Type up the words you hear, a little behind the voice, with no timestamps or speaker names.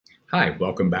Hi,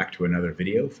 welcome back to another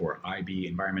video for IB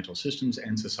Environmental Systems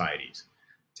and Societies.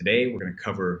 Today we're going to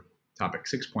cover topic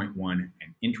 6.1,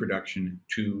 an introduction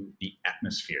to the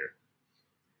atmosphere.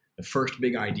 The first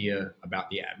big idea about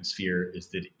the atmosphere is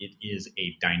that it is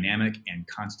a dynamic and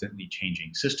constantly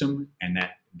changing system, and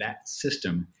that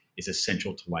system is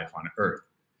essential to life on Earth.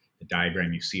 The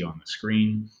diagram you see on the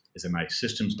screen is a nice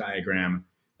systems diagram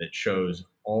that shows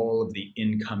all of the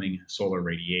incoming solar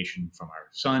radiation from our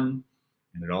sun,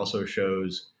 and it also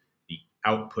shows the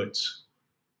outputs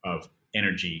of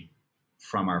energy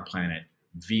from our planet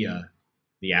via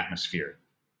the atmosphere.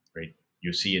 Right?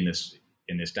 You see in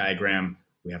this diagram,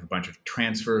 we have a bunch of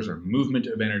transfers or movement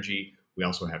of energy. We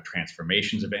also have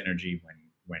transformations of energy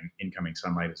when incoming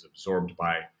sunlight is absorbed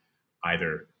by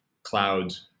either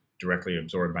clouds directly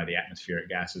absorbed by the atmospheric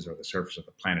gases or the surface of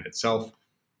the planet itself.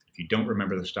 If you don't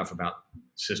remember the stuff about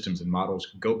systems and models,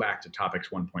 go back to topics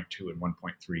 1.2 and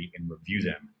 1.3 and review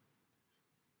them.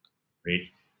 Right?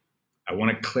 I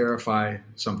want to clarify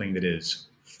something that is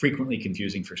frequently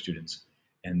confusing for students,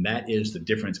 and that is the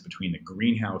difference between the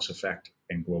greenhouse effect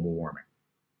and global warming.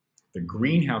 The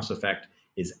greenhouse effect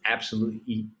is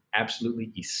absolutely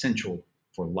essential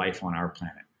for life on our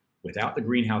planet. Without the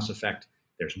greenhouse effect,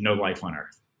 there's no life on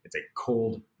Earth. It's a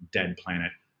cold, dead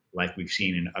planet like we've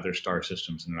seen in other star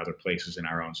systems and in other places in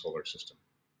our own solar system.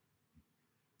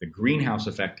 The greenhouse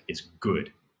effect is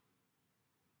good.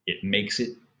 It makes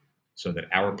it so that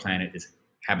our planet is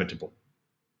habitable.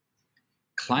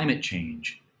 Climate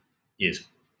change is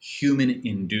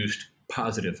human-induced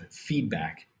positive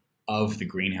feedback of the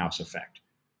greenhouse effect,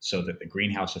 so that the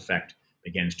greenhouse effect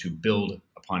begins to build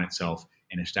upon itself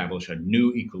and establish a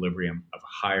new equilibrium of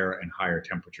higher and higher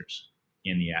temperatures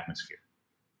in the atmosphere.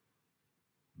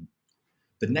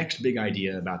 The next big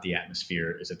idea about the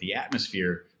atmosphere is that the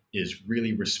atmosphere is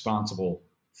really responsible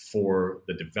for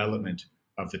the development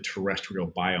of the terrestrial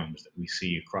biomes that we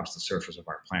see across the surface of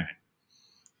our planet.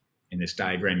 In this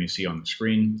diagram you see on the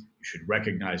screen, you should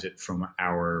recognize it from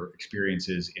our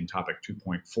experiences in topic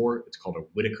 2.4. It's called a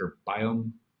Whitaker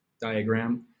biome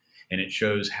diagram, and it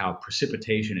shows how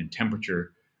precipitation and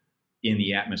temperature in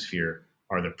the atmosphere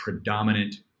are the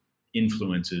predominant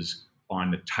influences on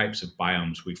the types of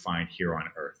biomes we find here on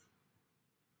Earth.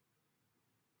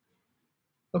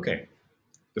 Okay,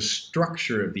 the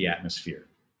structure of the atmosphere.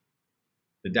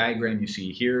 The diagram you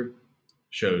see here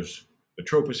shows the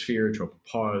troposphere,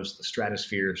 tropopause, the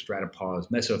stratosphere,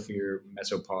 stratopause, mesosphere,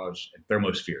 mesopause, and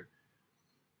thermosphere.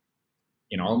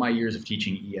 In all my years of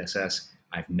teaching ESS,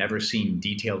 I've never seen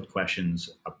detailed questions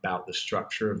about the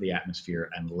structure of the atmosphere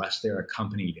unless they're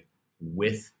accompanied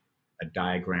with a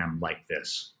diagram like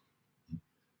this.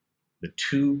 The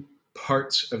two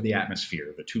parts of the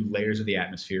atmosphere, the two layers of the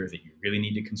atmosphere that you really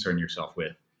need to concern yourself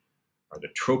with are the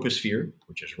troposphere,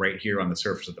 which is right here on the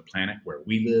surface of the planet where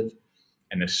we live,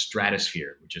 and the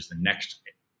stratosphere, which is the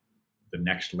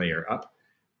next layer up,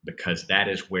 because that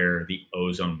is where the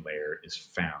ozone layer is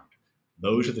found.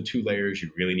 Those are the two layers you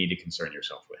really need to concern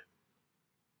yourself with.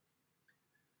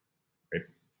 Right?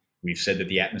 We've said that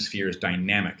the atmosphere is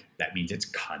dynamic. That means it's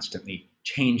constantly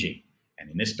changing. And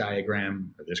in this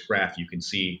diagram, or this graph, you can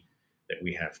see that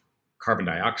we have carbon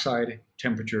dioxide,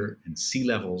 temperature, and sea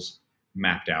levels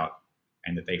mapped out,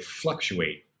 and that they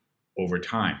fluctuate over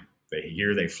time.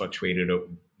 Here they fluctuated,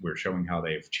 we're showing how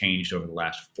they've changed over the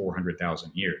last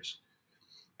 400,000 years.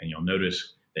 And you'll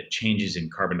notice that changes in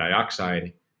carbon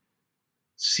dioxide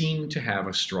seem to have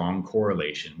a strong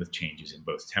correlation with changes in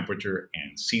both temperature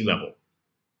and sea level.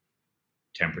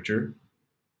 Temperature,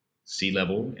 sea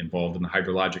level involved in the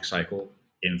hydrologic cycle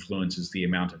influences the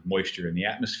amount of moisture in the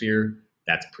atmosphere.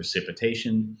 That's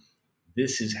precipitation.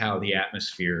 This is how the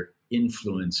atmosphere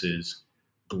influences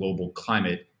global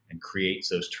climate and creates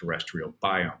those terrestrial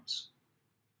biomes.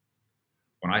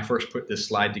 When I first put this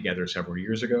slide together several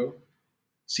years ago,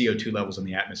 CO2 levels in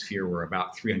the atmosphere were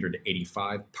about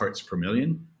 385 parts per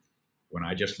million. When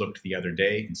I just looked the other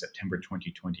day in September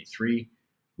 2023,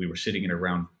 we were sitting at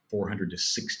around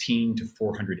 416 to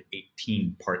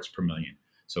 418 parts per million.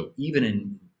 So even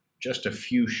in just a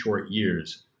few short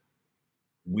years,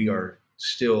 we are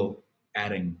still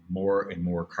adding more and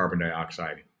more carbon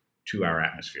dioxide to our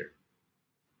atmosphere.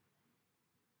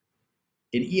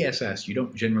 In ESS, you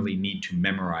don't generally need to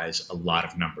memorize a lot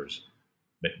of numbers,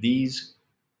 but these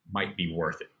might be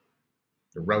worth it.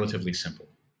 They're relatively simple.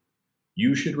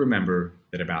 You should remember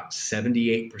that about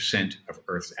 78% of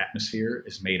Earth's atmosphere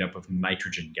is made up of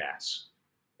nitrogen gas.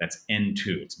 That's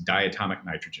N2, it's diatomic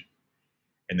nitrogen.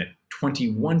 And that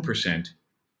 21%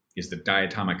 is the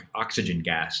diatomic oxygen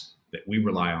gas that we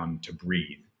rely on to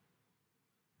breathe.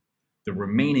 The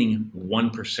remaining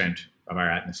 1% of our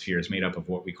atmosphere is made up of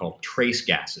what we call trace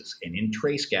gases. And in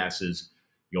trace gases,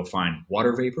 you'll find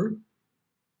water vapor,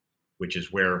 which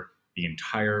is where the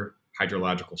entire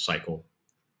hydrological cycle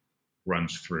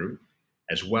runs through,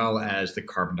 as well as the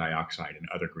carbon dioxide and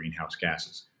other greenhouse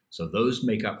gases. So those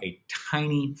make up a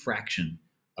tiny fraction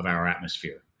of our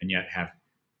atmosphere, and yet have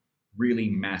really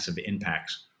massive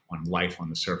impacts on life on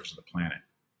the surface of the planet.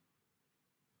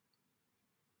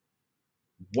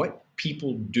 What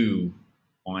people do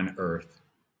on Earth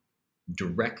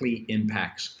directly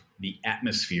impacts the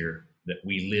atmosphere that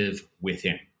we live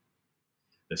within.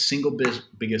 The single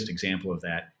biggest example of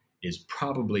that is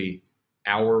probably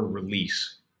our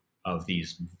release of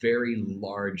these very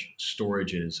large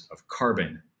storages of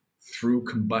carbon through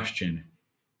combustion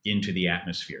into the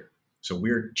atmosphere. So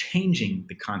we're changing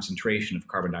the concentration of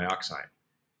carbon dioxide.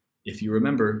 If you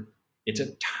remember, it's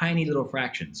a tiny little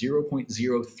fraction,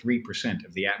 0.03%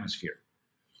 of the atmosphere.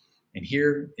 And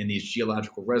here in these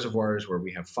geological reservoirs where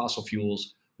we have fossil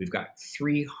fuels, we've got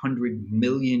 300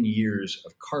 million years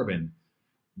of carbon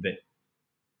that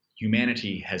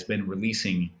humanity has been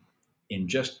releasing in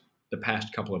just the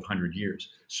past couple of hundred years.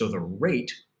 So the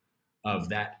rate of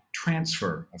that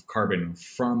transfer of carbon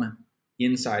from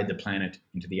inside the planet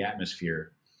into the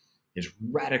atmosphere is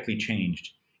radically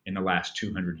changed in the last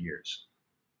 200 years.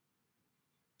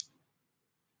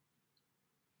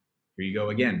 Here you go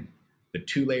again. The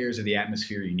two layers of the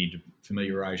atmosphere you need to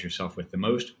familiarize yourself with the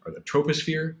most are the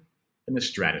troposphere and the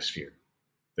stratosphere.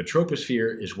 The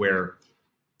troposphere is where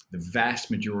the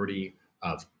vast majority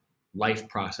of life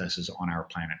processes on our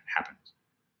planet happens.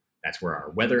 That's where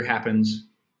our weather happens.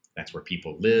 That's where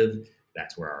people live.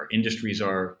 That's where our industries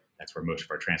are. That's where most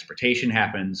of our transportation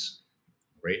happens,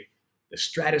 right? The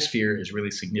stratosphere is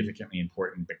really significantly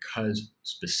important because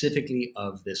specifically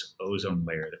of this ozone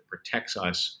layer that protects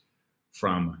us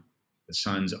from the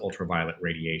sun's ultraviolet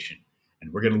radiation.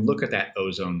 And we're going to look at that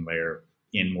ozone layer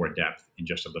in more depth in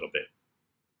just a little bit.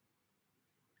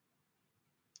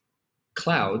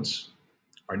 Clouds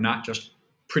are not just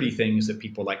pretty things that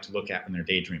people like to look at when they're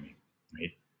daydreaming,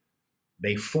 right?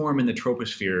 They form in the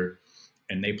troposphere,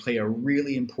 and they play a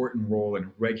really important role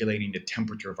in regulating the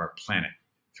temperature of our planet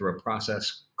through a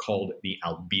process called the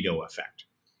albedo effect.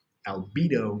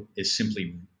 Albedo is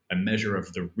simply a measure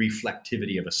of the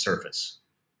reflectivity of a surface.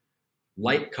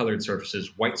 Light-colored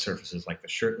surfaces, white surfaces like the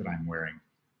shirt that I'm wearing,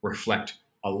 reflect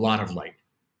a lot of light.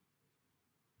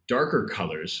 Darker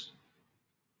colors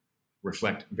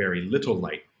reflect very little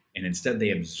light, and instead they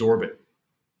absorb it.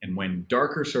 And when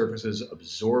darker surfaces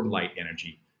absorb light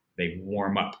energy, they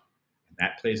warm up. And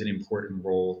that plays an important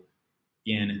role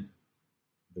in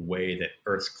the way that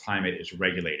Earth's climate is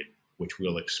regulated, which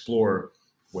we'll explore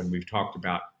when we've talked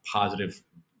about positive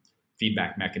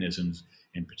feedback mechanisms,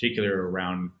 in particular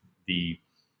around the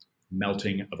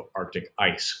melting of Arctic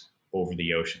ice over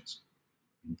the oceans.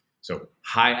 So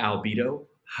high albedo,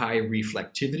 high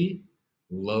reflectivity,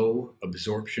 low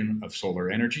absorption of solar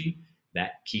energy,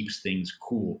 that keeps things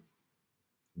cool.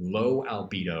 Low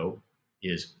albedo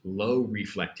is low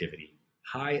reflectivity,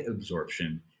 high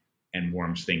absorption, and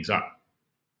warms things up.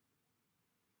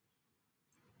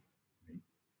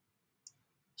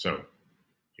 So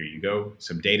here you go,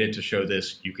 some data to show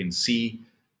this. You can see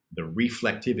the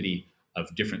reflectivity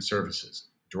of different surfaces.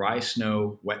 Dry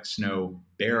snow, wet snow,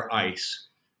 bare ice,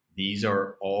 these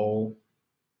are all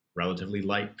relatively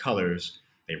light colors.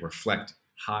 They reflect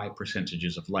high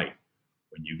percentages of light.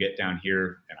 When you get down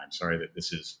here, and I'm sorry that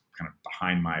this is kind of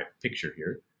behind my picture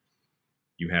here,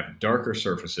 you have darker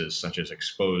surfaces such as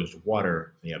exposed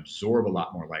water. They absorb a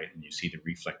lot more light, and you see the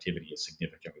reflectivity is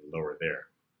significantly lower there.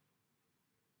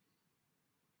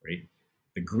 Right?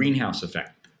 The greenhouse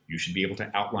effect, you should be able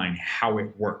to outline how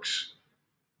it works.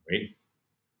 Right?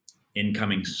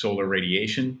 Incoming solar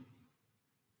radiation,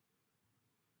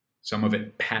 some of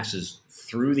it passes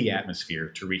through the atmosphere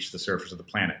to reach the surface of the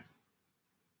planet.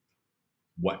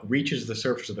 What reaches the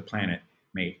surface of the planet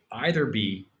may either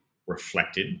be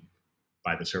reflected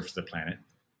by the surface of the planet,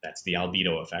 that's the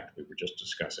albedo effect we were just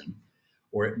discussing,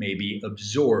 or it may be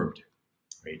absorbed,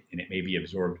 right? And it may be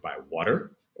absorbed by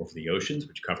water over the oceans,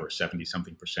 which cover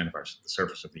 70-something% of the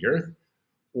surface of the Earth,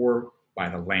 or by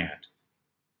the land.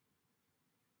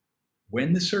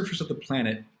 When the surface of the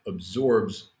planet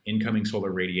absorbs incoming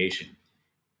solar radiation,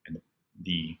 and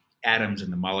the atoms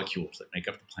and the molecules that make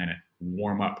up the planet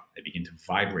warm up, they begin to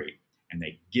vibrate, and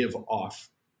they give off,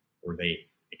 or they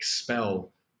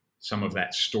expel some of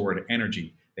that stored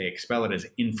energy. They expel it as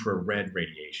infrared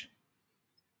radiation.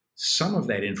 Some of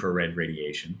that infrared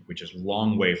radiation, which is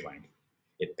long wavelength,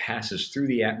 it passes through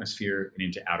the atmosphere and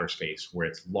into outer space where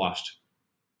it's lost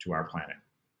to our planet.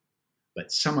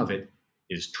 But some of it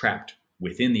is trapped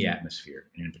within the atmosphere.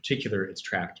 And in particular, it's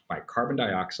trapped by carbon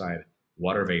dioxide,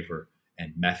 water vapor,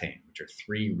 and methane, which are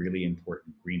three really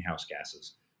important greenhouse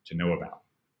gases to know about.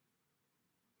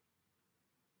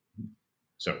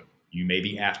 So you may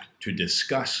be asked to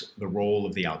discuss the role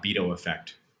of the albedo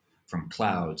effect from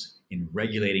clouds in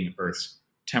regulating Earth's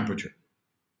temperature.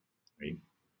 Right?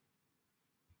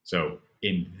 So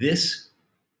in this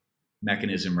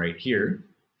mechanism right here,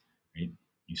 right,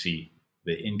 you see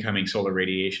the incoming solar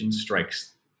radiation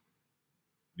strikes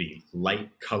the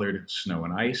light-colored snow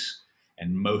and ice,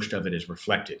 and most of it is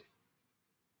reflected.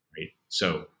 Right?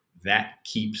 So that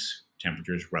keeps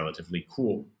temperatures relatively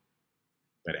cool.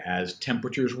 But as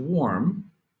temperatures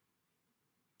warm,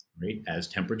 right, as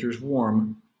temperatures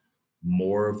warm,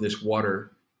 more of this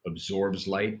water absorbs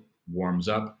light, warms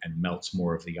up, and melts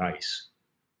more of the ice,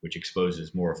 which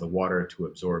exposes more of the water to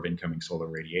absorb incoming solar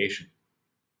radiation.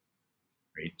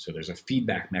 Right? So there's a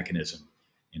feedback mechanism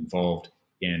involved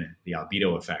in the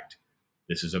albedo effect.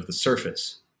 This is of the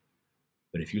surface.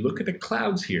 But if you look at the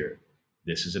clouds here,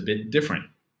 this is a bit different.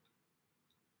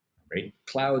 Right?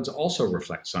 Clouds also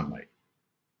reflect sunlight.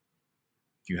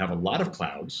 If you have a lot of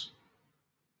clouds,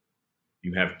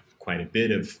 you have quite a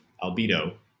bit of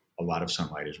albedo, a lot of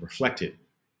sunlight is reflected.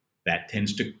 That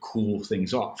tends to cool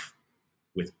things off.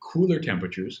 With cooler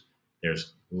temperatures,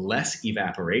 there's less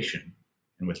evaporation,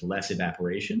 and with less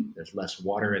evaporation, there's less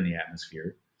water in the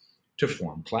atmosphere to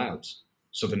form clouds.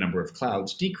 So the number of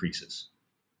clouds decreases,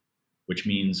 which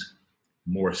means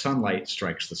more sunlight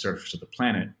strikes the surface of the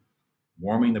planet,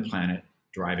 warming the planet,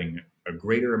 driving a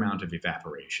greater amount of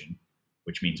evaporation,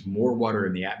 which means more water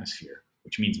in the atmosphere,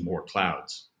 which means more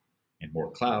clouds. And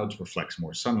more clouds reflects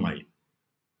more sunlight,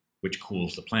 which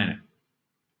cools the planet.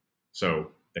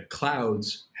 So the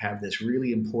clouds have this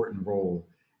really important role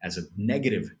as a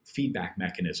negative feedback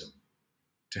mechanism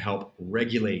to help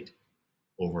regulate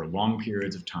over long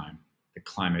periods of time the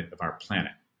climate of our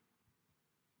planet.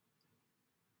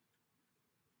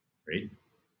 Right?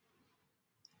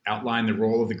 Outline the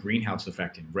role of the greenhouse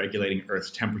effect in regulating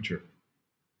Earth's temperature.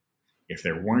 If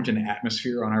there weren't an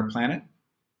atmosphere on our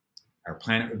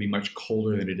planet would be much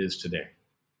colder than it is today.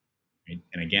 Right?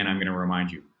 And again, I'm going to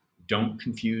remind you, don't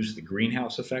confuse the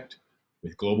greenhouse effect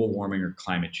with global warming or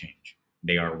climate change.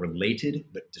 They are related,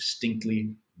 but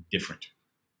distinctly different.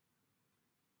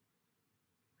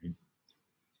 Right?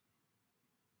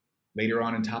 Later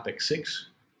on in topic 6,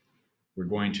 we're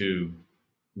going to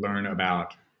learn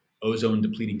about ozone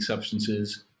depleting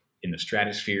substances in the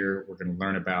stratosphere. We're going to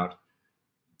learn about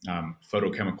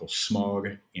photochemical smog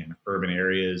in urban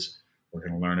areas. We're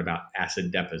going to learn about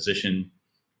acid deposition.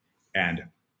 And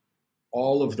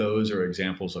all of those are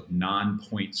examples of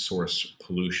non-point source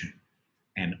pollution.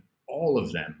 And all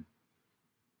of them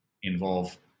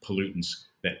involve pollutants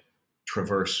that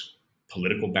traverse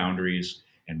political boundaries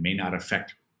and may not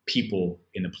affect people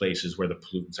in the places where the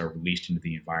pollutants are released into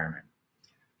the environment.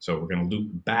 So we're going to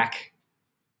loop back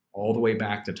all the way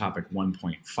back to topic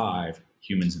 1.5,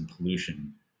 humans and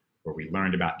pollution, where we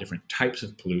learned about different types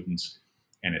of pollutants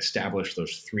and established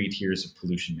those 3 tiers of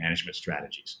pollution management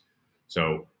strategies.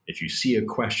 So if you see a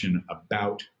question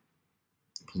about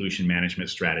pollution management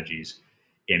strategies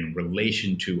in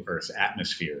relation to Earth's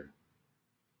atmosphere,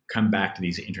 come back to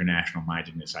these international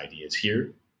mindedness ideas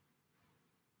here,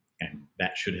 and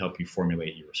that should help you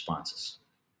formulate your responses.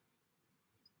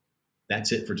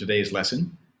 That's it for today's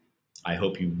lesson. I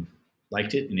hope you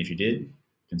liked it, and if you did,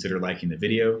 consider liking the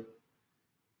video.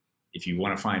 If you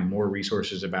want to find more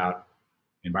resources about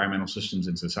environmental systems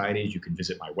and societies, you can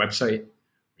visit my website,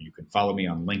 or you can follow me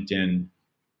on LinkedIn.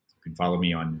 You can follow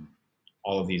me on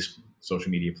all of these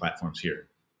social media platforms here.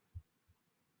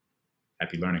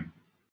 Happy learning.